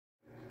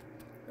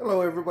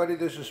Hello everybody,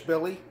 this is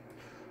Billy.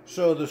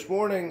 So this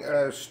morning,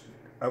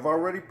 I've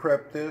already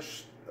prepped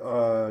this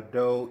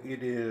dough.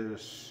 It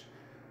is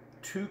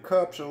 2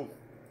 cups of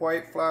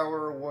white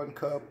flour, 1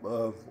 cup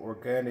of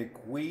organic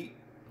wheat.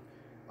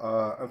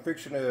 I'm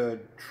fixing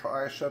to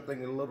try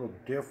something a little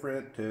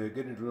different to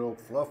get it a little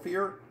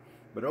fluffier.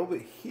 But over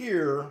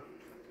here,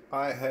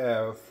 I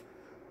have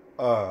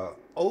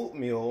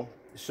oatmeal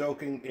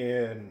soaking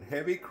in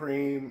heavy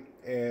cream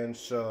and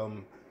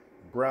some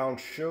brown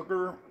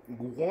sugar.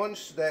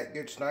 Once that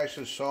gets nice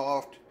and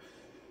soft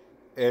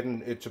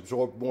and it's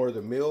absorbed more of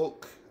the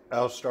milk,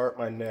 I'll start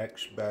my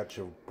next batch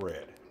of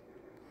bread.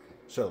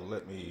 So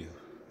let me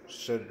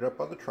set it up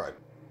on the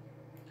tripod.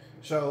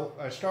 So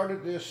I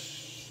started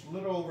this a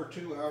little over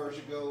 2 hours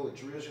ago.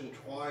 It's risen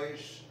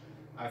twice.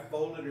 I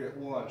folded it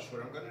once.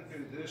 What I'm going to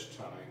do this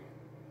time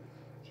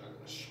is I'm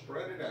going to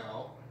spread it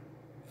out.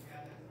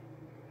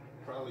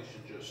 Probably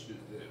should just do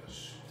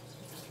this.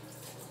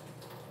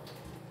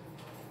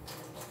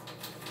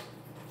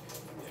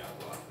 Yeah,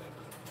 a lot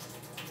better.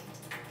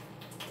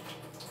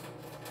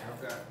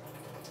 I've got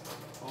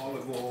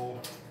olive oil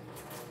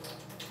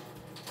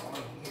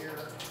on here.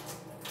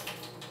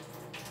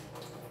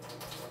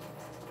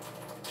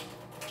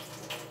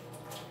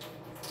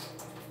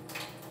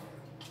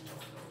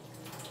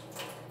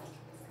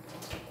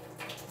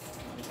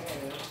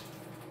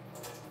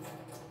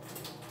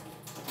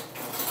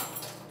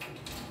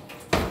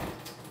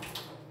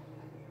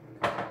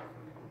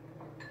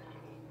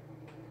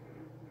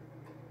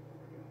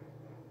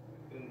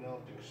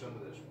 Melting some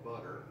of this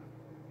butter,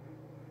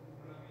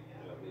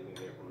 leaving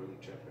it room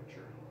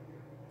temperature.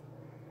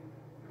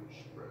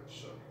 Spread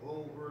some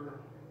over.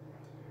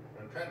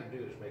 What I'm trying to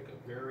do is make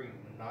a very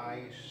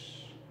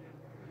nice,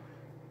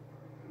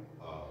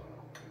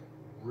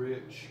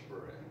 rich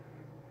bread.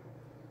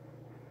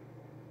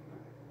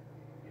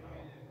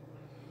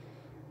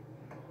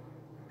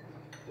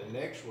 The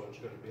next one's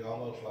going to be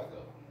almost like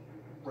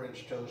a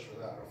French toast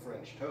without a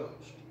French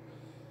toast.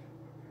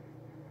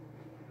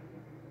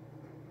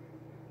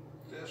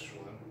 This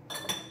one,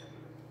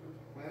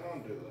 plan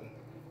on doing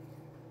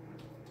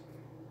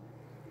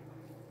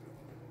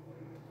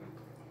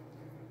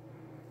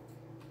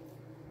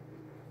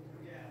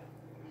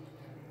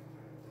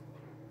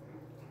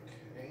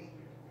okay.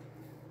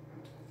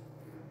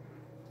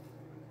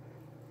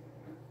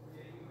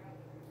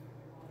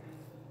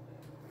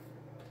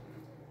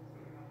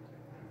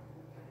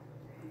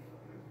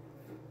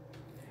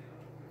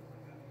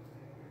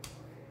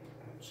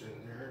 It's in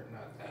there,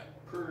 not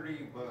that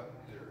pretty, but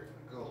there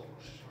it goes.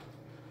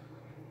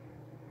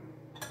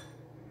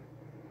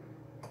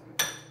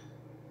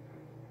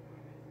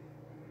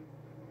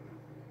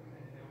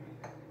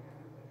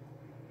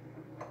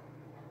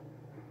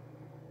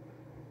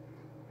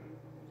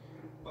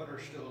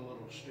 Butter's still a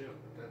little stiff,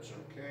 but that's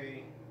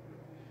okay.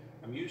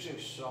 I'm using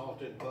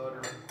salted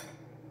butter. There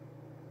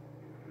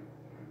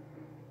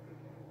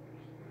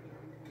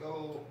we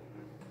go.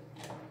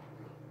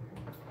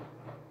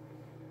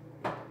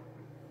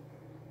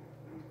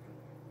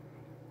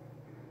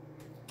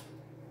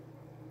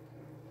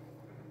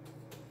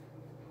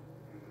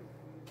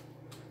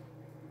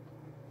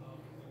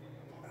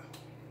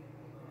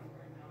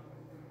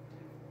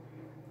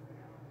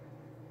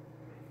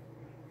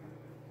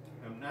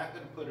 I'm not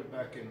going to put it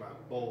back in my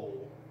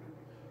bowl.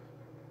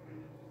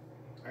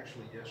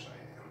 Actually, yes I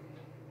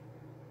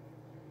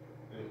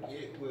am. And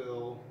it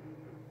will,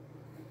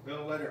 I'm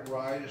going to let it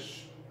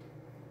rise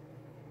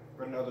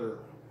for another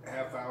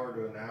half hour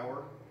to an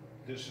hour.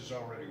 This is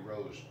already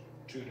rose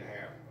 2.5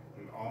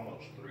 and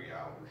almost 3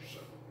 hours. So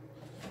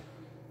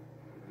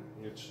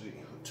let's see,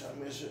 what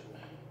time is it?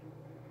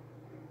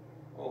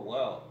 Oh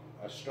wow,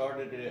 I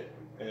started it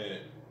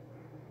at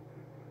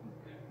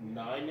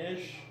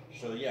 9-ish.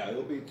 So yeah,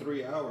 it'll be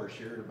 3 hours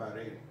here in about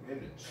 8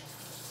 minutes.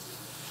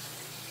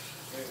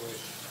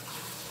 Anyways,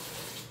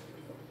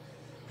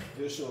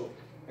 this will,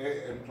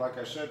 and like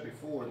I said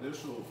before,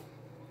 this will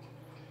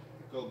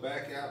go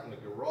back out in the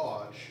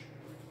garage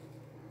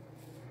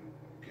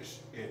because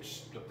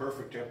it's the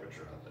perfect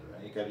temperature out there.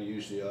 Right? You got to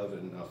use the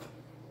oven, nothing.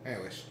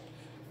 Anyways,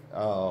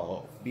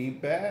 I'll be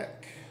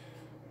back.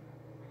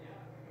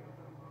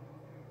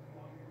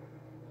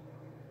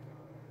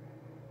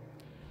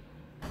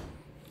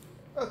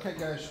 Okay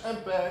guys,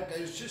 I'm back.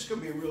 It's just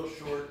gonna be a real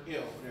short,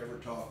 whatever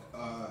talk.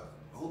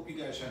 Hope you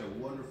guys had a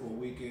wonderful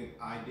weekend.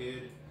 I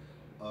did.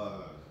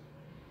 My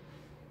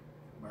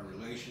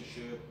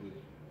relationship with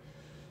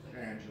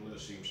Angela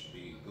seems to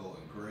be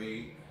going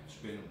great. It's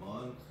been a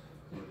month,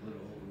 or a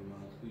little over a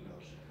month, who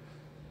knows.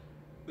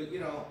 But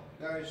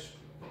guys,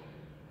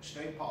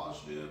 stay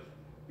positive,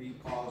 be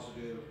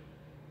positive,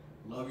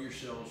 love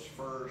yourselves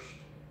first,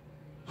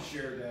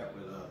 share that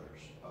with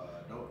others.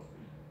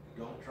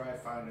 Don't try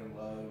finding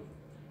love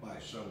by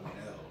someone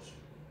else.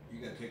 You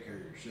got to take care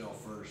of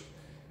yourself first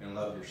and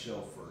love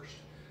yourself first.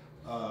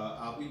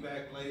 I'll be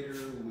back later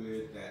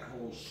with that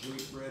whole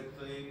sweet bread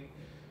thing.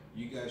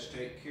 You guys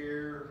take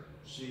care.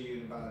 See you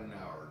in about an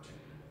hour or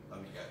two.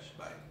 Love you guys.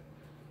 Bye.